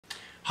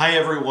Hi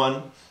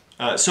everyone.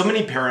 So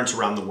many parents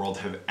around the world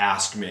have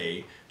asked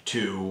me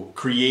to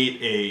create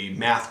a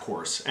math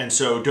course, and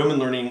so Doman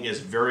Learning is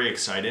very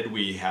excited.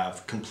 We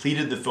have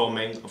completed the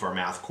filming of our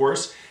math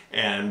course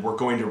and we're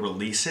going to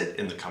release it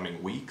in the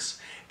coming weeks.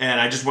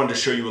 And I just wanted to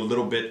show you a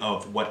little bit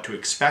of what to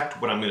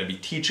expect, what I'm going to be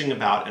teaching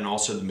about, and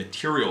also the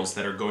materials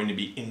that are going to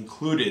be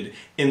included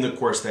in the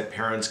course that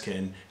parents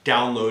can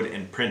download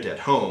and print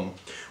at home.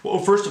 Well,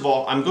 first of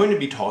all, I'm going to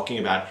be talking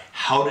about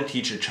how to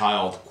teach a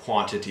child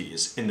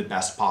quantities in the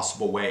best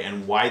possible way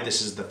and why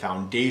this is the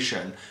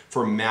foundation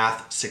for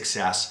math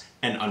success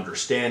and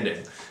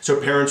understanding. So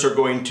parents are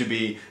going to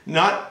be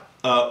not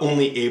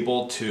only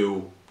able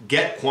to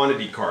get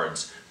quantity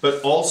cards, but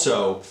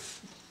also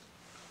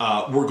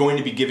we're going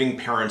to be giving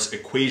parents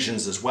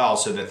equations as well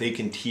so that they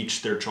can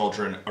teach their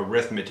children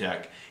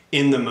arithmetic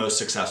in the most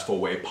successful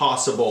way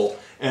possible,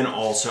 and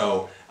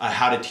also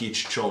how to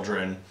teach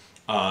children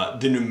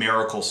the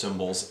numerical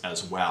symbols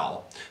as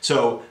well.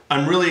 So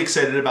I'm really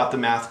excited about the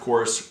math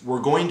course.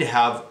 We're going to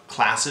have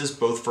classes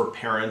both for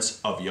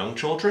parents of young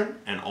children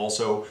and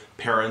also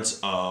parents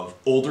of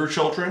older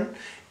children.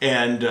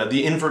 And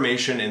the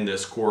information in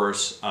this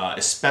course,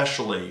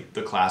 especially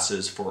the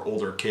classes for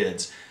older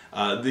kids,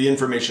 the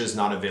information is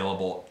not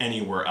available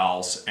anywhere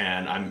else,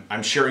 and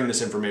I'm sharing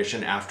this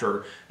information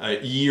after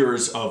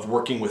years of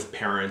working with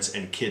parents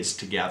and kids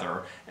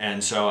together,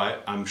 and so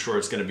I'm sure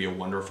it's going to be a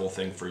wonderful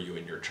thing for you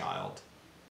and your child.